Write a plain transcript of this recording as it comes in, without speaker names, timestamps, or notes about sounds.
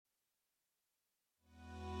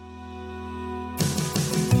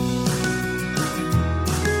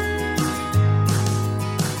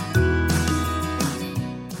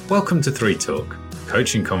Welcome to 3 Talk,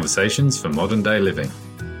 coaching conversations for modern day living.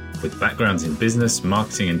 With backgrounds in business,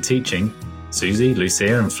 marketing and teaching, Susie,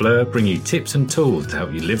 Lucia and Fleur bring you tips and tools to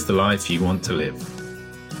help you live the life you want to live.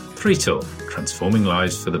 3 Talk, transforming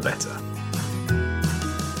lives for the better.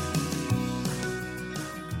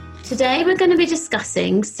 Today we're going to be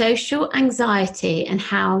discussing social anxiety and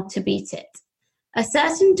how to beat it. A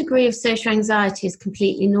certain degree of social anxiety is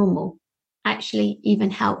completely normal, actually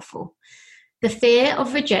even helpful. The fear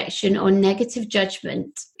of rejection or negative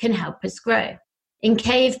judgment can help us grow. In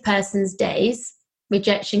cave persons' days,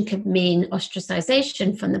 rejection could mean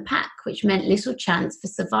ostracization from the pack, which meant little chance for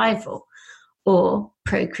survival or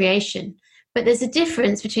procreation. But there's a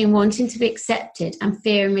difference between wanting to be accepted and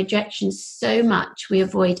fearing rejection so much we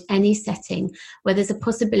avoid any setting where there's a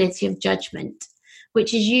possibility of judgment,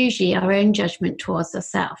 which is usually our own judgment towards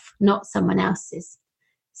ourselves, not someone else's.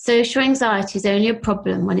 Social anxiety is only a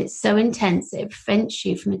problem when it's so intense that it prevents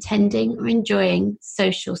you from attending or enjoying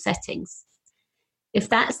social settings. If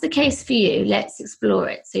that's the case for you, let's explore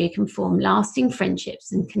it so you can form lasting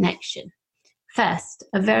friendships and connection. First,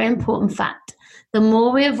 a very important fact. The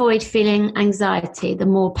more we avoid feeling anxiety, the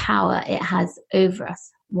more power it has over us.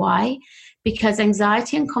 Why? Because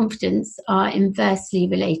anxiety and confidence are inversely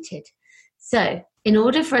related. So, in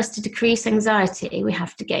order for us to decrease anxiety, we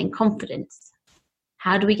have to gain confidence.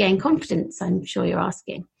 How do we gain confidence? I'm sure you're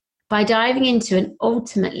asking. By diving into and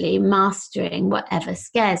ultimately mastering whatever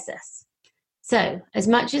scares us. So, as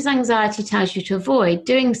much as anxiety tells you to avoid,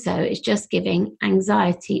 doing so is just giving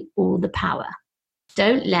anxiety all the power.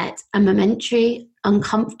 Don't let a momentary,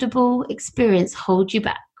 uncomfortable experience hold you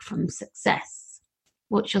back from success.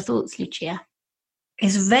 What's your thoughts, Lucia?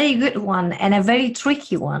 It's a very good one and a very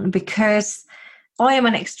tricky one because I am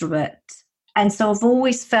an extrovert. And so I've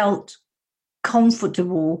always felt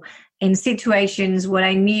comfortable in situations where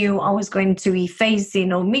I knew I was going to be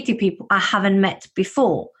facing or meeting people I haven't met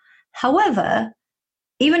before. However,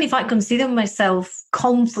 even if I consider myself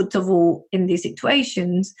comfortable in these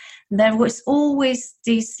situations, there was always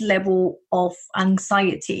this level of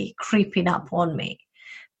anxiety creeping up on me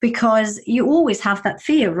because you always have that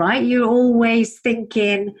fear, right? You're always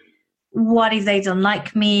thinking, what if they don't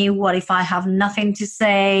like me? What if I have nothing to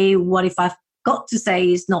say? What if I've got to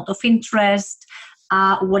say is not of interest?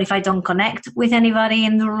 What if I don't connect with anybody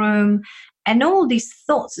in the room? And all these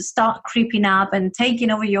thoughts start creeping up and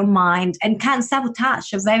taking over your mind and can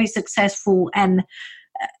sabotage a very successful and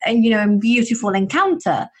beautiful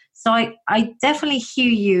encounter. So I definitely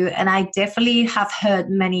hear you, and I definitely have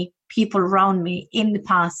heard many people around me in the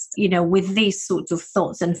past, with these sorts of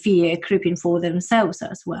thoughts and fear creeping for themselves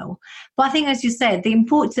as well. But I think, as you said, the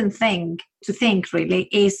important thing to think really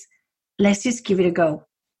is, let's just give it a go.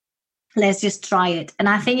 Let's just try it. And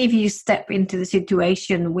I think if you step into the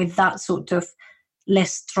situation with that sort of,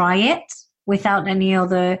 let's try it, without any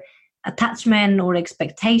other attachment or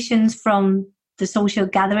expectations from the social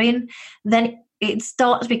gathering, then it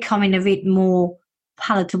starts becoming a bit more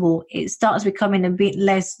palatable. It starts becoming a bit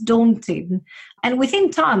less daunting. And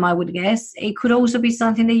within time, I would guess, it could also be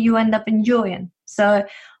something that you end up enjoying. So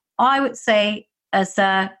I would say, as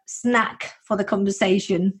a snack for the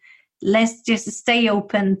conversation, let's just stay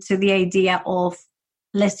open to the idea of,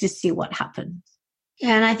 let's just see what happens.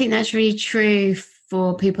 Yeah, and I think that's really true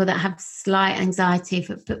for people that have slight anxiety,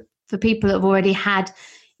 for people that have already had,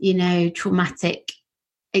 traumatic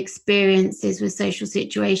experiences with social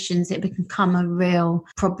situations. It can become a real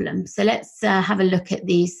problem. So let's have a look at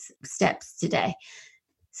these steps today.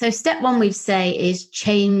 So step 1, we'd say, is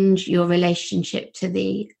change your relationship to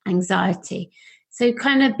the anxiety. So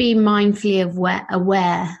kind of be mindfully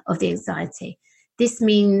aware of the anxiety. This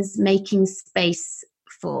means making space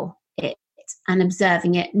for it and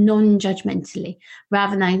observing it non-judgmentally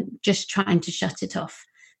rather than just trying to shut it off.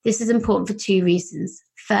 This is important for 2 reasons.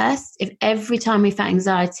 First, if every time we felt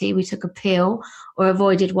anxiety, we took a pill or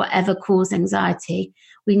avoided whatever caused anxiety,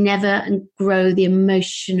 we never grow the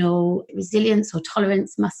emotional resilience or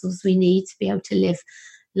tolerance muscles we need to be able to live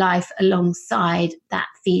life alongside that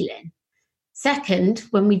feeling. Second,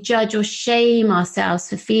 when we judge or shame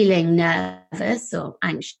ourselves for feeling nervous or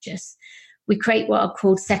anxious, we create what are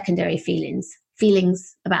called secondary feelings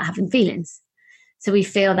about having feelings. So we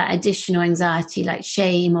feel that additional anxiety like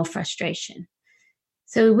shame or frustration.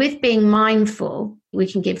 So with being mindful, we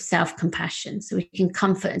can give self-compassion. So we can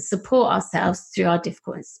comfort and support ourselves through our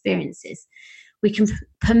difficult experiences. We can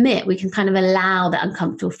we can kind of allow that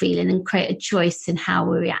uncomfortable feeling and create a choice in how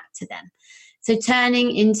we react to them. So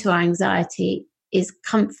turning into our anxiety is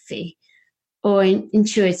comfy or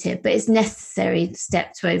intuitive, but it's a necessary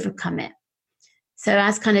step to overcome it. So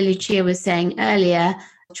as kind of Lucia was saying earlier,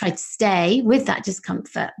 try to stay with that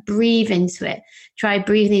discomfort. Breathe into it. Try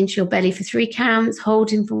breathing into your belly for 3 counts,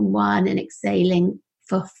 holding for 1 and exhaling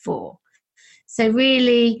for 4. So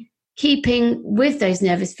really keeping with those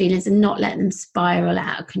nervous feelings and not let them spiral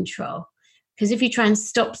out of control. Because if you try and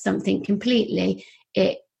stop something completely,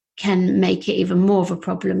 it can make it even more of a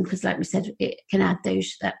problem, because like we said, it can add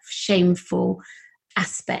that shameful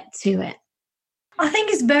aspect to it. I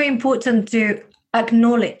think it's very important to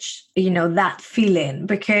acknowledge, that feeling,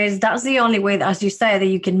 because that's the only way that, as you say, that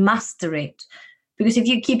you can master it. Because if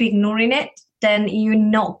you keep ignoring it, then you're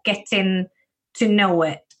not getting to know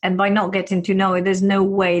it. And by not getting to know it, there's no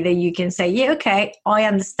way that you can say, yeah, okay, I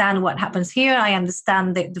understand what happens here. I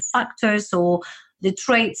understand the factors or the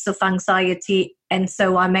traits of anxiety. And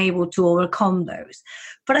so I'm able to overcome those.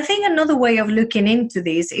 But I think another way of looking into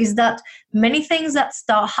this is that many things that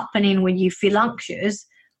start happening when you feel anxious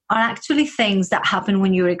are actually things that happen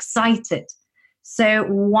when you're excited. So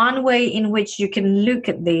one way in which you can look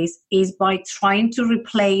at this is by trying to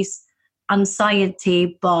replace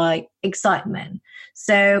anxiety by excitement.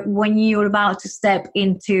 So when you're about to step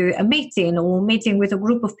into a meeting or meeting with a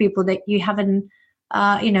group of people that you haven't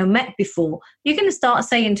met before, you can start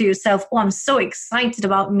saying to yourself, oh, I'm so excited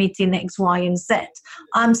about meeting X, Y, and Z.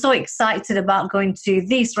 I'm so excited about going to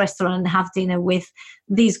this restaurant and have dinner with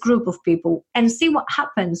this group of people, and see what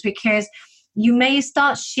happens, because you may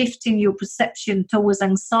start shifting your perception towards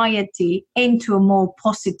anxiety into a more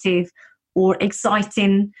positive or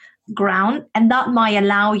exciting ground, and that might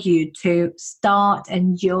allow you to start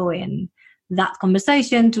enjoying that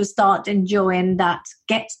conversation, to start enjoying that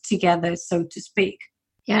get together, so to speak.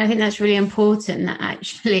 Yeah, I think that's really important, that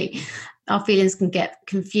actually our feelings can get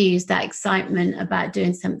confused. That excitement about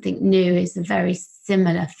doing something new is a very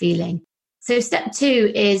similar feeling. So step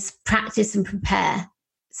 2 is practice and prepare.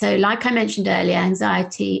 So like I mentioned earlier,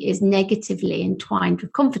 anxiety is negatively entwined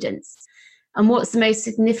with confidence. And what's the most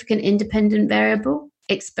significant independent variable?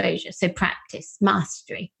 Exposure. So practice,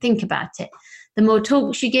 mastery. Think about it. The more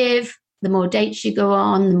talks you give, the more dates you go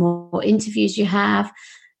on, the more interviews you have,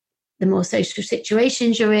 the more social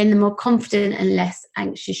situations you're in, the more confident and less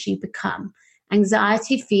anxious you become.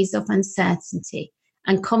 Anxiety feeds off uncertainty,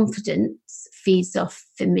 and confidence feeds off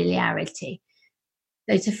familiarity.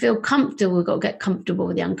 So to feel comfortable, we've got to get comfortable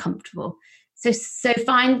with the uncomfortable. So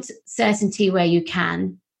find certainty where you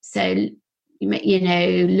can. So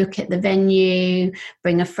look at the venue,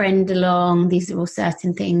 bring a friend along. These are all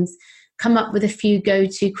certain things. Come up with a few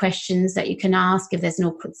go-to questions that you can ask if there's an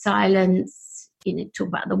awkward silence. Talk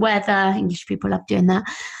about the weather. English people love doing that.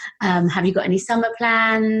 Have you got any summer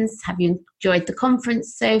plans? Have you enjoyed the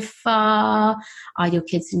conference so far? Are your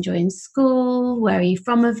kids enjoying school? Where are you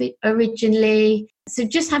from originally? So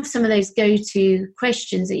just have some of those go-to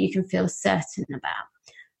questions that you can feel certain about.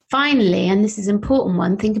 Finally, and this is an important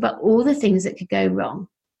one, think about all the things that could go wrong.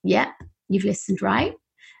 Yep, you've listened right.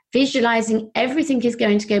 Visualizing everything is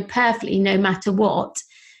going to go perfectly no matter what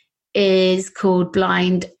is called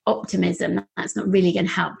blind optimism. That's not really going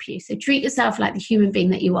to help you. So treat yourself like the human being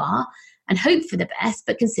that you are and hope for the best,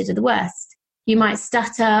 but consider the worst. You might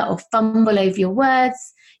stutter or fumble over your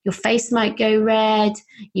words. Your face might go red.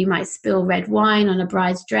 You might spill red wine on a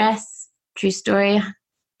bride's dress. True story.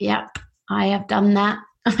 Yep, I have done that.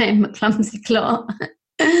 I am a clumsy clot.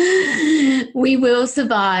 We will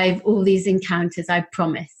survive all these encounters, I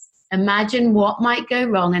promise. Imagine what might go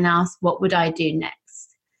wrong and ask, what would I do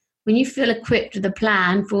next? When you feel equipped with a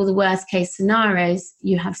plan for all the worst case scenarios,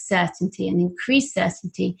 you have certainty, and increased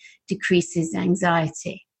certainty decreases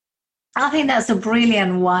anxiety. I think that's a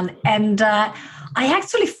brilliant one. And I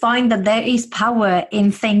actually find that there is power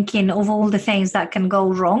in thinking of all the things that can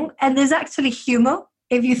go wrong. And there's actually humor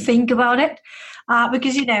if you think about it.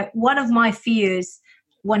 Because, one of my fears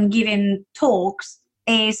when giving talks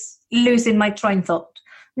is losing my train of thought,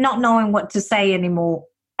 not knowing what to say anymore.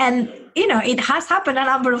 And, it has happened a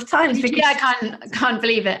number of times. Because, yeah, I can't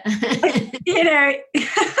believe it.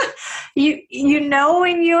 you know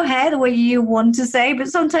in your head what you want to say, but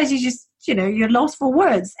sometimes you just, you're lost for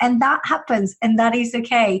words. And that happens, and that is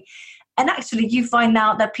okay. And actually, you find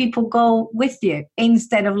out that people go with you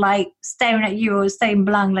instead of staring at you or staying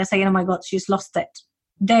blank, like saying, oh my God, she's lost it.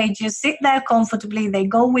 They just sit there comfortably, they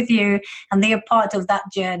go with you, and they are part of that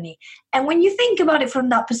journey. And when you think about it from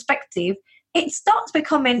that perspective, it starts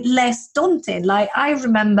becoming less daunting. I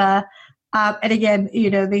remember, and again,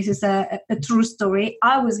 this is a true story.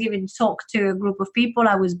 I was giving a talk to a group of people.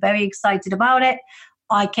 I was very excited about it.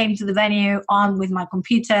 I came to the venue armed with my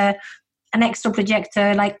computer, an extra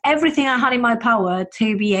projector, everything I had in my power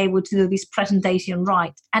to be able to do this presentation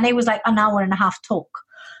right. And it was an hour and a half talk.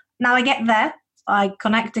 Now I get there, I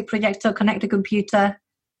connect the projector, connect the computer,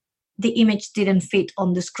 the image didn't fit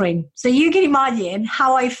on the screen. So you can imagine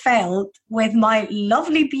how I felt with my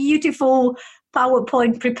lovely, beautiful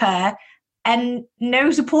PowerPoint prepare and no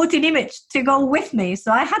supporting image to go with me.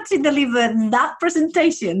 So I had to deliver that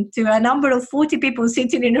presentation to a number of 40 people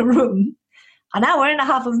sitting in a room, an hour and a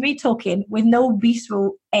half of me talking with no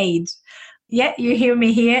visual aids. Yeah, you hear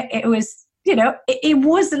me here. It was, it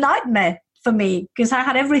was a nightmare for me because I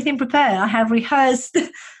had everything prepared. I had rehearsed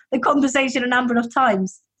the conversation a number of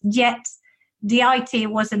times, yet the IT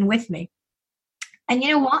wasn't with me. And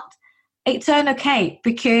you know what? It turned okay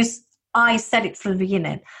because I said it from the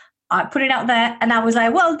beginning. I put it out there and I was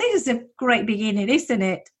like, well, this is a great beginning, isn't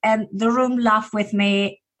it? And the room laughed with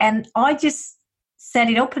me and I just said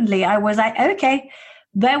it openly. I was like, okay,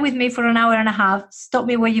 bear with me for an hour and a half, stop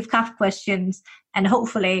me where you've got questions, and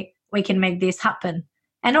hopefully we can make this happen.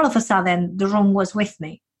 And all of a sudden, the room was with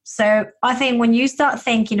me. So I think when you start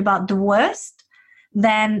thinking about the worst,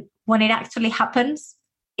 then when it actually happens,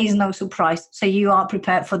 it's no surprise. So you are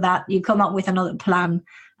prepared for that. You come up with another plan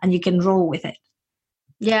and you can roll with it.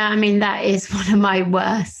 Yeah, I mean, that is one of my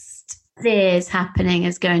worst fears happening,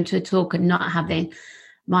 is going to a talk and not having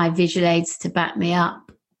my visual aids to back me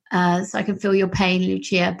up. So I can feel your pain,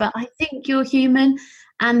 Lucia. But I think you're human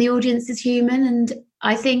and the audience is human. And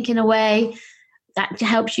I think in a way that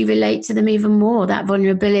helps you relate to them even more, that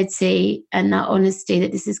vulnerability and that honesty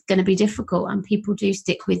that this is going to be difficult and people do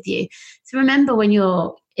stick with you. So remember when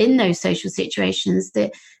you're in those social situations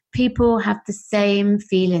that people have the same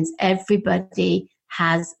feelings. Everybody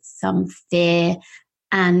has some fear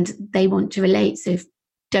and they want to relate. So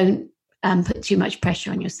don't put too much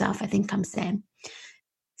pressure on yourself, I think I'm saying.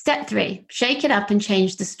 Step 3, shake it up and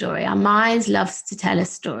change the story. Our minds loves to tell us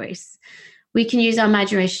stories. We can use our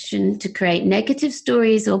imagination to create negative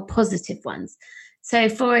stories or positive ones. So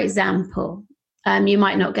for example, you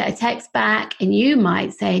might not get a text back and you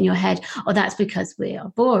might say in your head, oh, that's because we are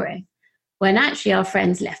boring, when actually our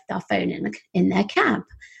friends left our phone in their cab.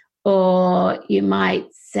 Or you might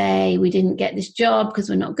say we didn't get this job because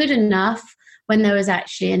we're not good enough, when there was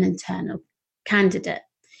actually an internal candidate.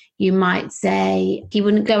 You might say he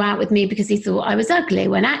wouldn't go out with me because he thought I was ugly,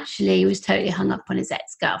 when actually he was totally hung up on his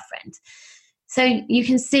ex-girlfriend. So you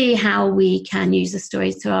can see how we can use the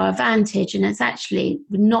stories to our advantage, and it's actually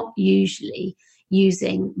not usually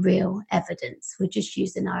using real evidence. We're just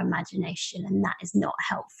using our imagination, and that is not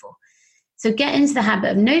helpful. So get into the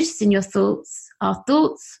habit of noticing your thoughts. Our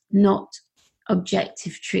thoughts, not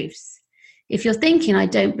objective truths. If you're thinking, I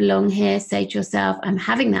don't belong here, say to yourself, I'm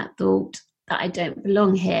having that thought that I don't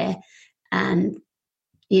belong here. And,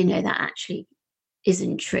 that actually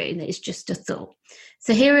isn't true. That it's just a thought.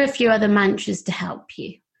 So here are a few other mantras to help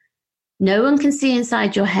you. No one can see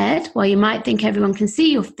inside your head. While you might think everyone can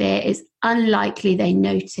see your fear, it's unlikely they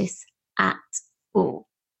notice at all.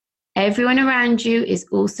 Everyone around you is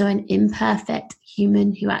also an imperfect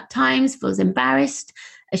human who at times feels embarrassed,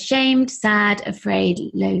 ashamed, sad, afraid,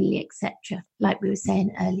 lonely, etc. Like we were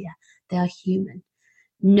saying earlier, they are human.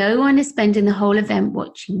 No one is spending the whole event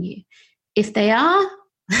watching you. If they are,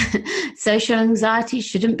 social anxiety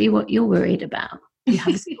shouldn't be what you're worried about. You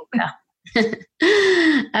have a stalker.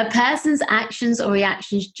 A person's actions or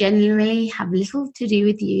reactions generally have little to do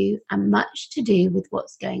with you and much to do with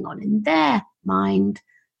what's going on in their mind,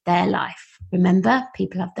 their life. Remember,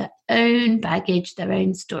 people have their own baggage, their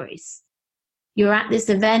own stories. You're at this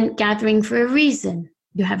event gathering for a reason.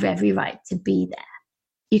 You have every right to be there.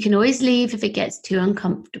 You can always leave if it gets too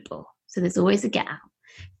uncomfortable. So there's always a get out.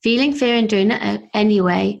 Feeling fear and doing it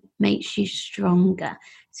anyway makes you stronger.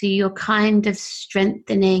 So you're kind of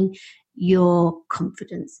strengthening your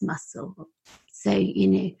confidence muscle. So,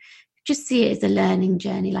 just see it as a learning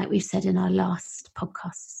journey, like we've said in our last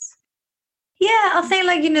podcasts. Yeah, I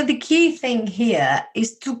think the key thing here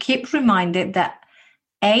is to keep reminded that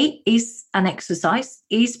A is an exercise,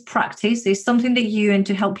 is practice, is something that you and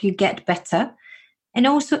to help you get better. And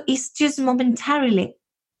also it's just momentarily.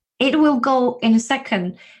 It will go in a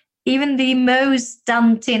second. Even the most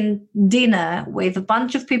daunting dinner with a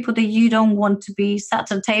bunch of people that you don't want to be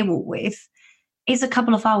sat at a table with is a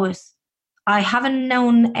couple of hours. I haven't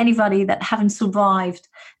known anybody that haven't survived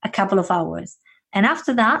a couple of hours. And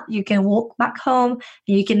after that, you can walk back home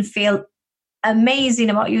and you can feel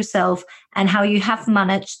amazing about yourself and how you have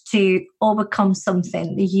managed to overcome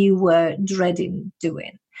something that you were dreading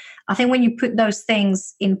doing. I think when you put those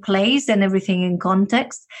things in place and everything in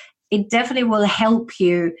context, it definitely will help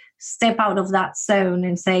you step out of that zone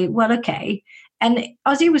and say, well, okay. And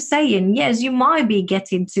as you were saying, yes, you might be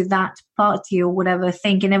getting to that party or whatever,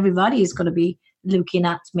 thinking everybody is going to be looking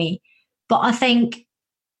at me. But I think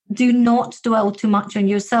do not dwell too much on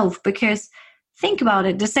yourself, because think about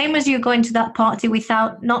it. The same as you're going to that party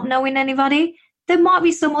without not knowing anybody, there might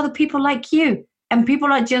be some other people like you. And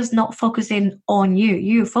people are just not focusing on you.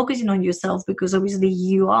 You're focusing on yourself because obviously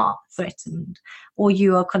you are threatened or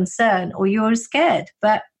you are concerned or you're scared.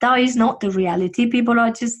 But that is not the reality. People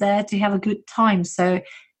are just there to have a good time. So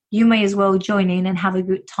you may as well join in and have a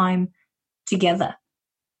good time together.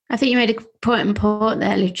 I think you made a important point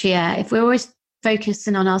there, Lucia. If we're always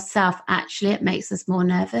focusing on ourselves, actually it makes us more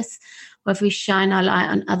nervous. Or if we shine our light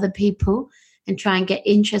on other people and try and get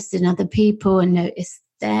interested in other people and notice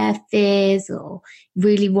their fears or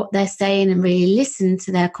really what they're saying and really listen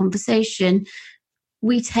to their conversation,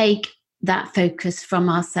 we take that focus from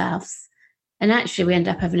ourselves. And actually we end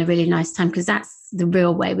up having a really nice time because that's the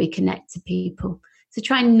real way we connect to people. So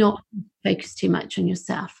try not to focus too much on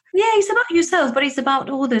yourself. Yeah, it's about yourself, but it's about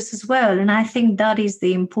others as well. And I think that is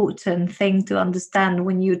the important thing to understand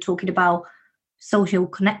when you're talking about social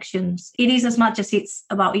connections. It is as much as it's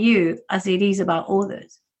about you as it is about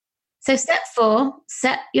others. So step 4,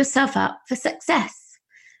 set yourself up for success.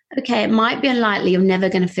 Okay, it might be unlikely you're never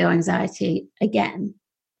going to feel anxiety again.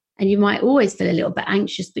 And you might always feel a little bit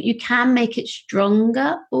anxious, but you can make it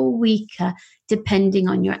stronger or weaker depending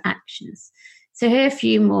on your actions. So here are a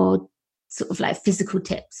few more sort of like physical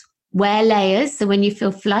tips. Wear layers. So when you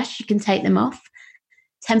feel flush, you can take them off.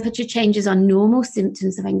 Temperature changes are normal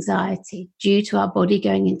symptoms of anxiety due to our body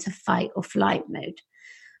going into fight or flight mode.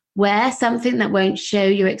 Wear something that won't show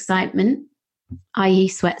your excitement, i.e.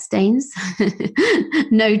 sweat stains.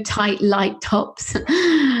 No tight, light tops.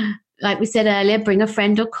 Like we said earlier, bring a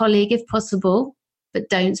friend or colleague if possible, but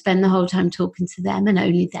don't spend the whole time talking to them and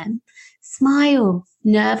only them. Smile.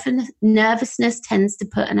 Nervousness tends to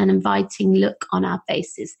put an uninviting look on our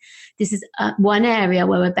faces. This is one area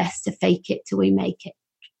where we're best to fake it till we make it.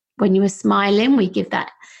 When you are smiling, we give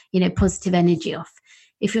that, positive energy off.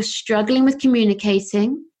 If you're struggling with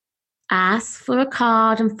communicating, ask for a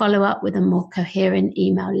card and follow up with a more coherent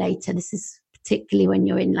email later. This is particularly when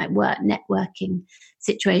you're in like work networking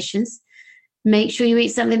situations. Make sure you eat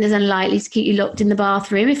something that's unlikely to keep you locked in the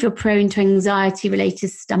bathroom if you're prone to anxiety-related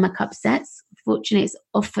stomach upsets. Unfortunately, it's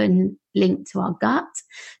often linked to our gut.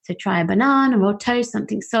 So try a banana or toast,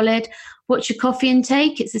 something solid. Watch your coffee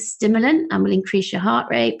intake. It's a stimulant and will increase your heart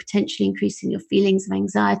rate, potentially increasing your feelings of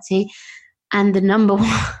anxiety. And the number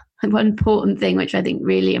one important thing, which I think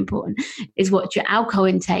really important, is watch your alcohol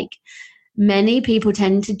intake. Many people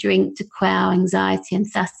tend to drink to quell anxiety and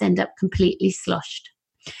thus end up completely sloshed.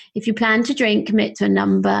 If you plan to drink, commit to a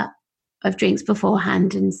number of drinks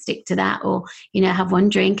beforehand and stick to that, or, have one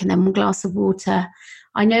drink and then one glass of water.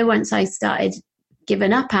 I know once I started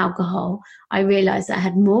giving up alcohol, I realized that I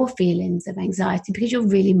had more feelings of anxiety because you're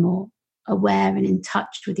really more aware and in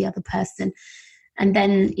touch with the other person. And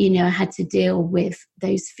then, I had to deal with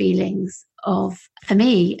those feelings of, for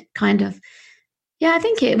me, kind of, I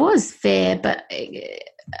think it was fear, but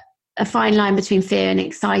a fine line between fear and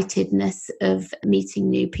excitedness of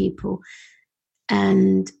meeting new people.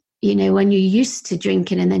 And, when you're used to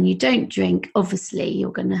drinking and then you don't drink, obviously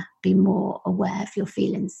you're going to be more aware of your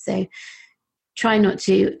feelings. So try not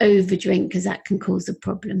to overdrink because that can cause a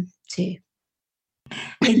problem too.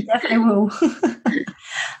 It definitely will.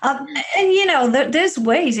 And there's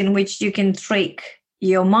ways in which you can trick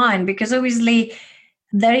your mind, because obviously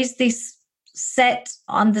there is this set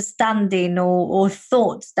understanding or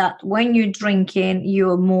thoughts that when you're drinking,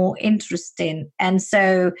 you're more interesting. And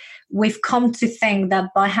so we've come to think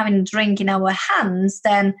that by having a drink in our hands,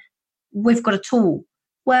 then we've got a tool.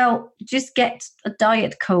 Well, just get a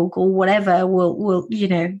Diet Coke or whatever will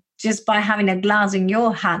just by having a glass in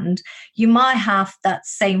your hand, you might have that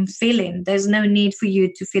same feeling. There's no need for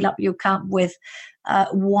you to fill up your cup with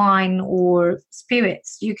wine or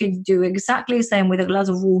spirits. You can do exactly the same with a glass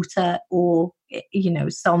of water or,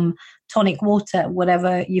 some tonic water,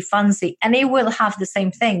 whatever you fancy, and it will have the same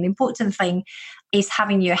thing. The important thing is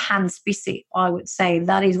having your hands busy. I would say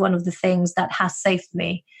that is one of the things that has saved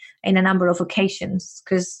me in a number of occasions,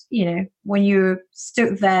 because, when you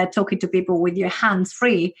stood there talking to people with your hands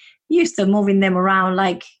free, you start moving them around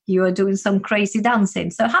like you are doing some crazy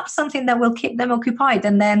dancing. So have something that will keep them occupied,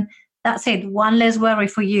 and then that's it. One less worry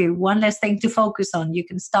for you, one less thing to focus on. You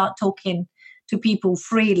can start talking to people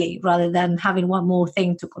freely rather than having one more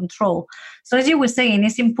thing to control. So as you were saying,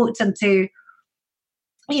 it's important to,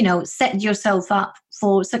 set yourself up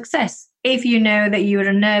for success. If you know that you're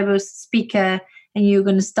a nervous speaker and you're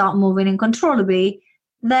going to start moving uncontrollably,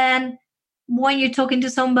 then when you're talking to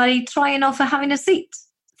somebody, try and offer having a seat.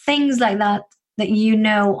 Things like that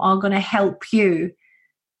are going to help you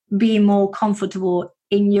be more comfortable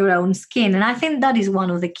in your own skin. And I think that is one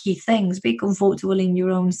of the key things. Be comfortable in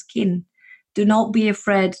your own skin. do not be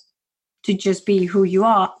afraid to just be who you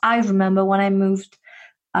are. I remember when I moved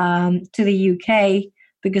to the UK,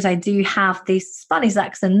 because I do have this Spanish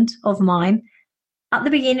accent of mine. At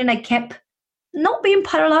the beginning, I kept not being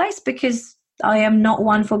paralyzed, because I am not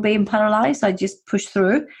one for being paralyzed. I just push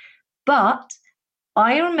through. But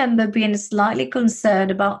I remember being slightly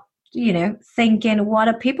concerned about, thinking, what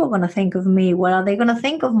are people going to think of me? What are they going to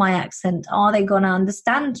think of my accent? Are they going to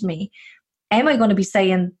understand me? Am I going to be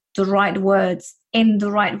saying the right words in the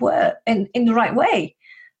right way?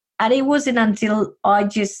 And it wasn't until I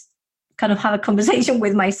just kind of have a conversation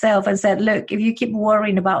with myself and said, look, if you keep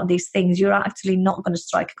worrying about these things, you're actually not going to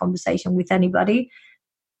strike a conversation with anybody.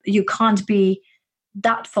 You can't be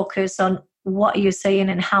that focused on what you're saying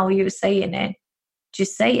and how you're saying it.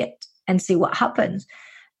 Just say it and see what happens.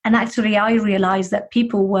 And actually, I realized that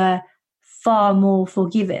people were far more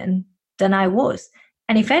forgiving than I was.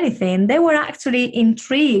 And if anything, they were actually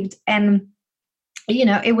intrigued. And,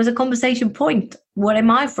 it was a conversation point. Where am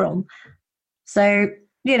I from? So,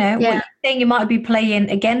 what you're saying, it might be playing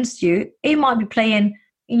against you. It might be playing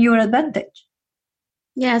in your advantage.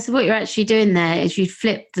 Yeah, so what you're actually doing there is you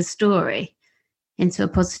flip the story into a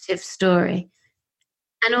positive story.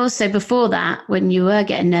 And also before that, when you were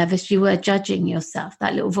getting nervous, you were judging yourself.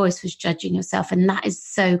 That little voice was judging yourself. And that is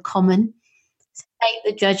so common. So take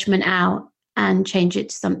the judgment out and change it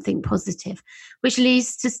to something positive, which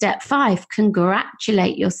leads to step 5.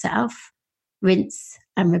 Congratulate yourself, rinse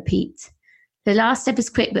and repeat. The last step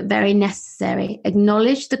is quick but very necessary.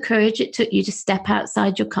 Acknowledge the courage it took you to step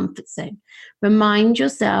outside your comfort zone. Remind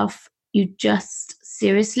yourself you just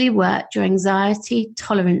seriously worked your anxiety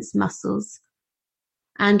tolerance muscles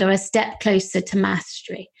and are a step closer to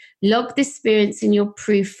mastery. Log this experience in your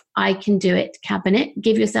proof I can do it cabinet.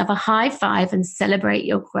 Give yourself a high five and celebrate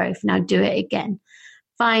your growth. Now do it again.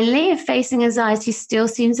 Finally, if facing anxiety still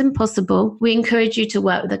seems impossible, we encourage you to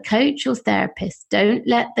work with a coach or therapist. Don't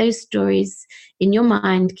let those stories in your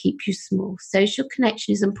mind keep you small. Social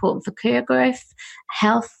connection is important for career growth,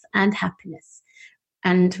 health, and happiness.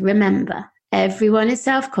 And remember, everyone is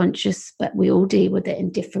self-conscious, but we all deal with it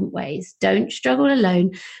in different ways. Don't struggle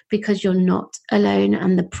alone, because you're not alone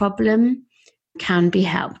and the problem can be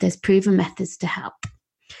helped. There's proven methods to help.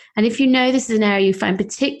 And if you know this is an area you find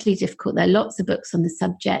particularly difficult, there are lots of books on the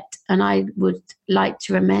subject, and I would like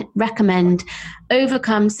to recommend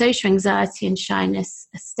Overcome Social Anxiety and Shyness,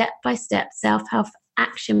 a step-by-step self-help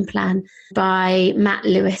action plan by Matt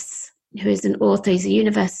Lewis, who is an author. He's a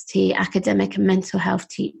university academic and mental health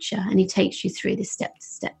teacher, and he takes you through this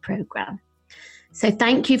step-to-step program. So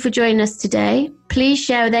thank you for joining us today. Please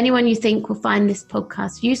share with anyone you think will find this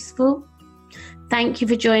podcast useful. Thank you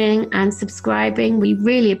for joining and subscribing. We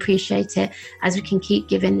really appreciate it, as we can keep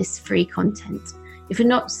giving this free content. If you're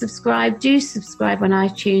not subscribed, do subscribe on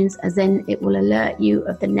iTunes, as then it will alert you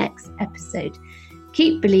of the next episode.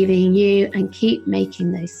 Keep believing in you and keep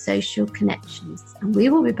making those social connections. And we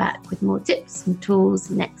will be back with more tips and tools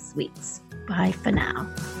next week. Bye for now.